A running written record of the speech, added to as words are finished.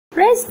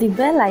press the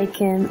bell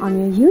icon on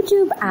your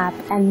YouTube app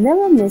and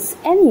never miss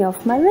any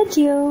of my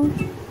video.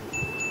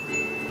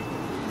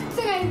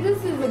 So guys,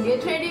 this is a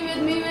get ready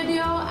with me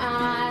video,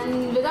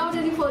 and without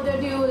any further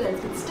ado,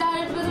 let's get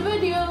started with the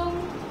video.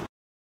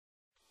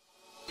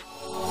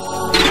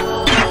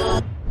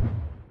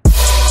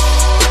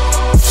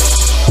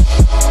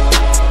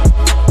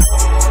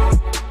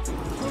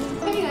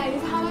 Hey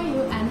guys, how are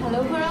you? And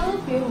hello for all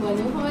of you who are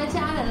new for my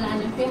channel,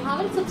 and if you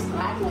haven't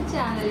subscribed to my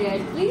channel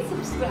yet, please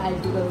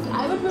subscribe because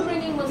I will be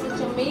bringing more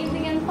such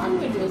amazing and fun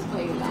videos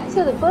for you guys.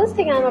 So the first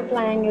thing I'm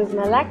applying is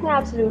my Lakme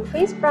Absolute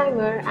Face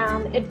Primer,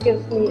 and it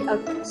gives me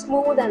a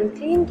smooth and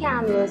clean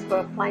canvas for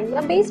applying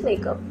my base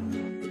makeup.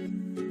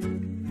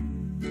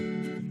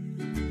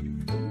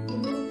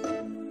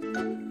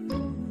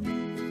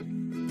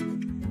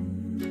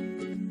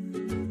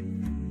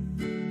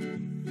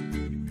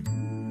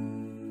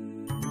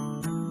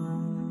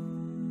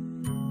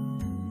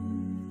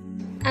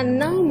 And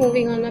now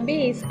moving on my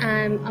base,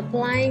 I'm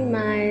applying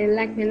my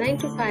Lakme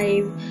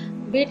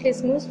 925 Weightless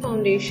Smooth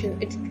Foundation.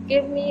 It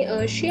gives me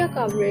a sheer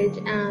coverage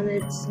and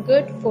it's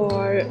good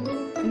for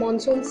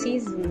monsoon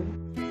season.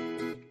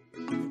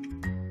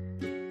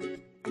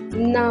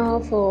 Now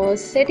for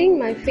setting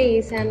my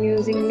face, I'm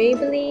using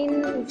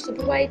Maybelline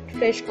Super White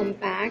Fresh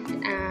Compact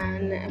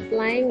and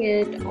applying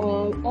it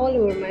all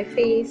over my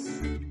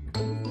face.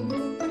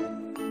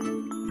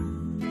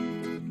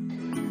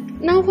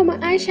 Now for my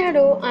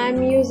eyeshadow,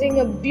 I'm using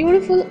a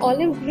beautiful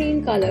olive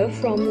green color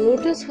from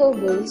Lotus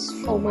Herbals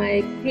for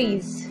my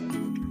crease.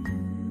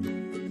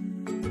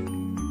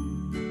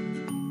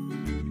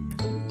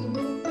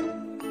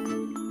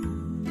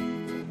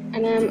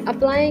 And I'm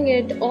applying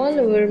it all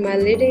over my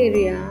lid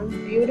area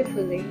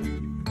beautifully.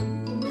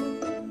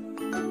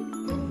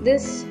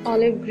 This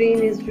olive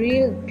green is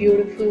real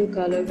beautiful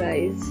color,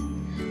 guys.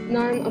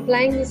 Now I'm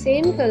applying the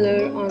same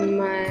color on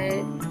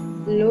my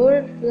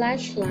lower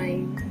lash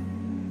line.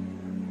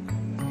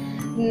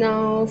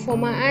 Now for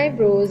my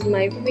eyebrows,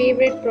 my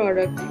favorite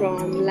product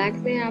from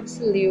Lakme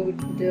Absolute,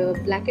 the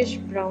blackish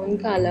brown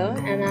color,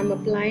 and I'm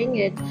applying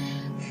it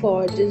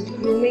for just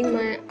grooming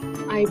my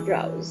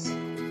eyebrows.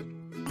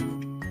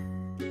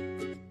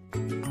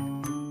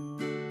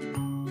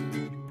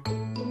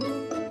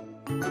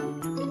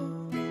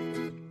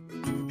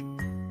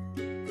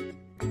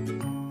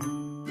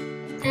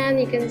 And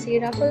you can see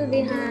ruffle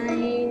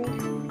behind.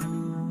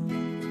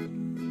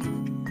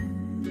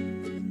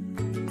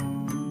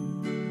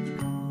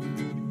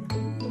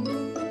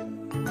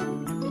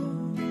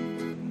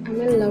 I'm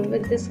in love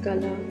with this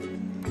color.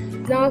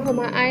 Now for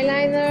my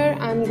eyeliner,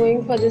 I'm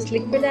going for this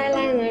liquid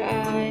eyeliner.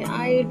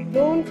 I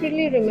don't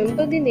really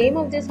remember the name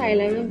of this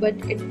eyeliner, but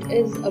it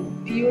is a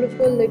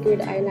beautiful liquid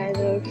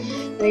eyeliner.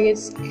 Like, it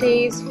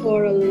stays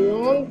for a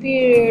long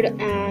period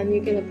and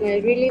you can apply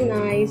really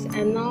nice.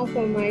 And now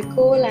for my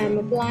kohl, I'm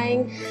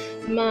applying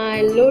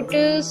my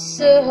Lotus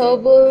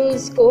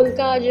Herbals Kohl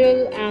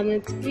Kajal, and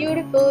it's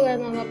beautiful,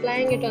 and I'm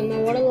applying it on my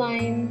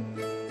waterline.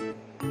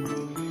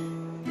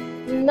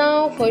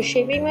 Now for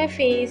shaping my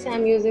face,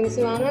 I'm using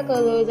Savannah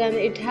colors, and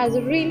it has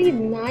a really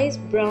nice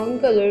brown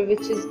color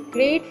which is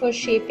great for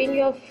shaping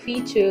your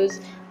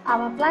features.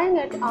 I'm applying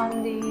it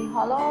on the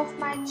hollow of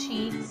my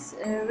cheeks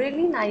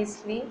really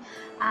nicely,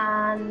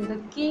 and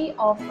the key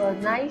of a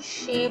nice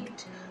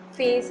shaped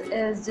face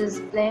is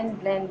just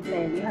blend.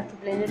 You have to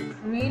blend it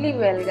really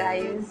well,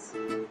 guys.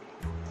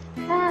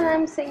 And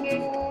I'm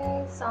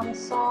singing some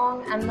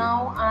song, and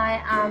now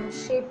I am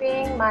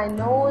shaping my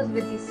nose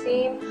with the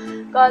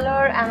same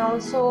color, and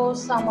also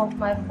some of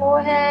my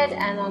forehead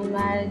and on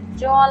my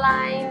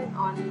jawline,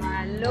 on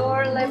my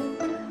lower lip,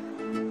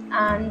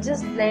 and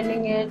just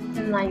blending it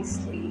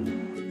nicely.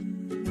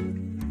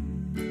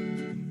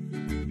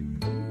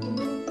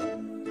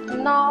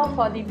 Now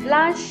for the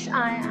blush,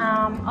 I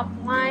am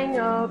applying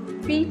a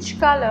peach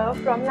color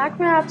from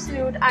Lakme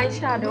Absolute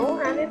eyeshadow,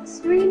 and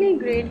it's really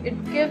great.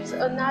 It gives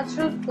a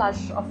natural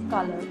flush of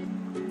color.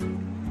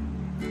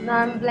 Now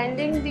I'm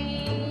blending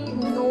the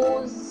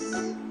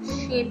nose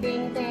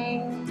shaping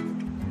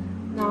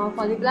thing. Now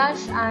for the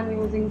blush, I'm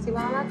using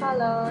Savannah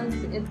colors.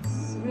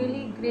 It's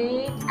really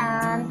great,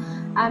 and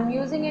I'm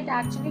using it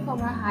actually for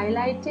my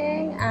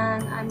highlighting,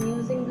 and I'm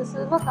using the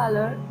silver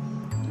color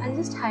and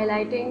just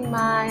highlighting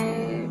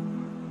my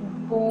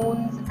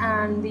bones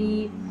and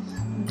the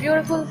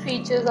beautiful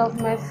features of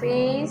my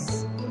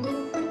face,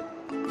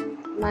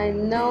 my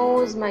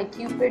nose, my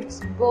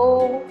cupid's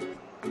bow,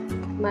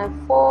 my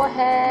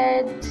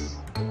forehead.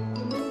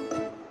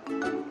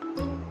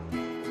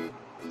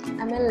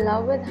 I'm in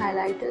love with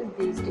highlighters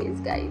these days,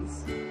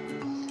 guys.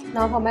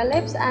 Now for my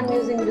lips, I'm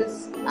using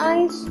this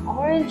nice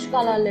orange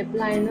color lip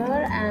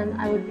liner, and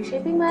I would be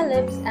shaping my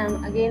lips,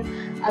 and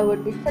again I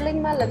would be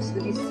filling my lips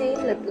with the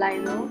same lip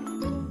liner.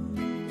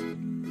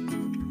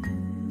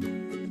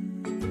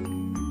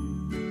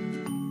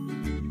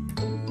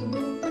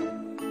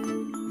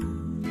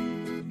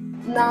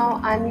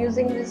 Now I'm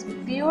using this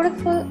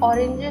beautiful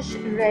orangish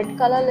red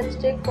color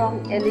lipstick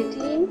from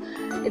Elitine.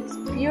 It's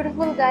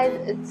beautiful, guys.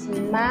 It's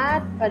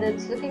matte, but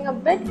it's looking a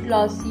bit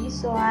glossy,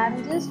 so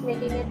I'm just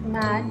making it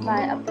matte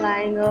by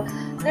applying a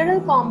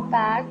little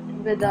compact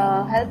with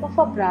the help of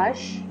a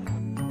brush.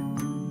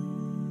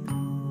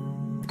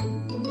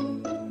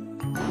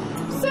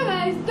 So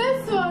guys,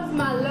 this was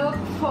my look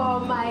for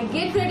my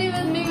get ready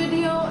with me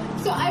video.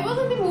 So I was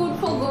in the mood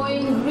for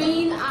going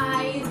green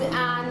eyes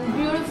and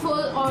beautiful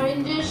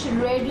orangish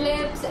red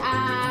lips,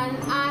 and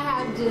I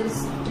have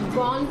just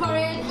gone for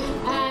it,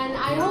 and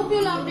I hope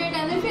you loved it.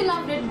 And if you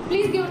loved it,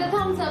 please give it a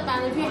thumbs up,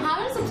 and if you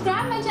haven't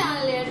subscribed my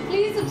channel yet,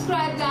 please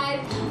subscribe,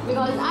 guys,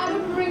 because I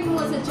will be bringing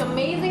more such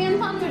amazing and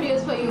fun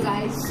videos for you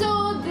guys.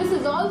 So this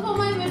is all for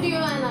my video,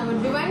 and I will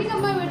be winding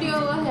up my video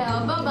over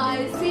here. Bye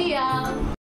bye, see ya.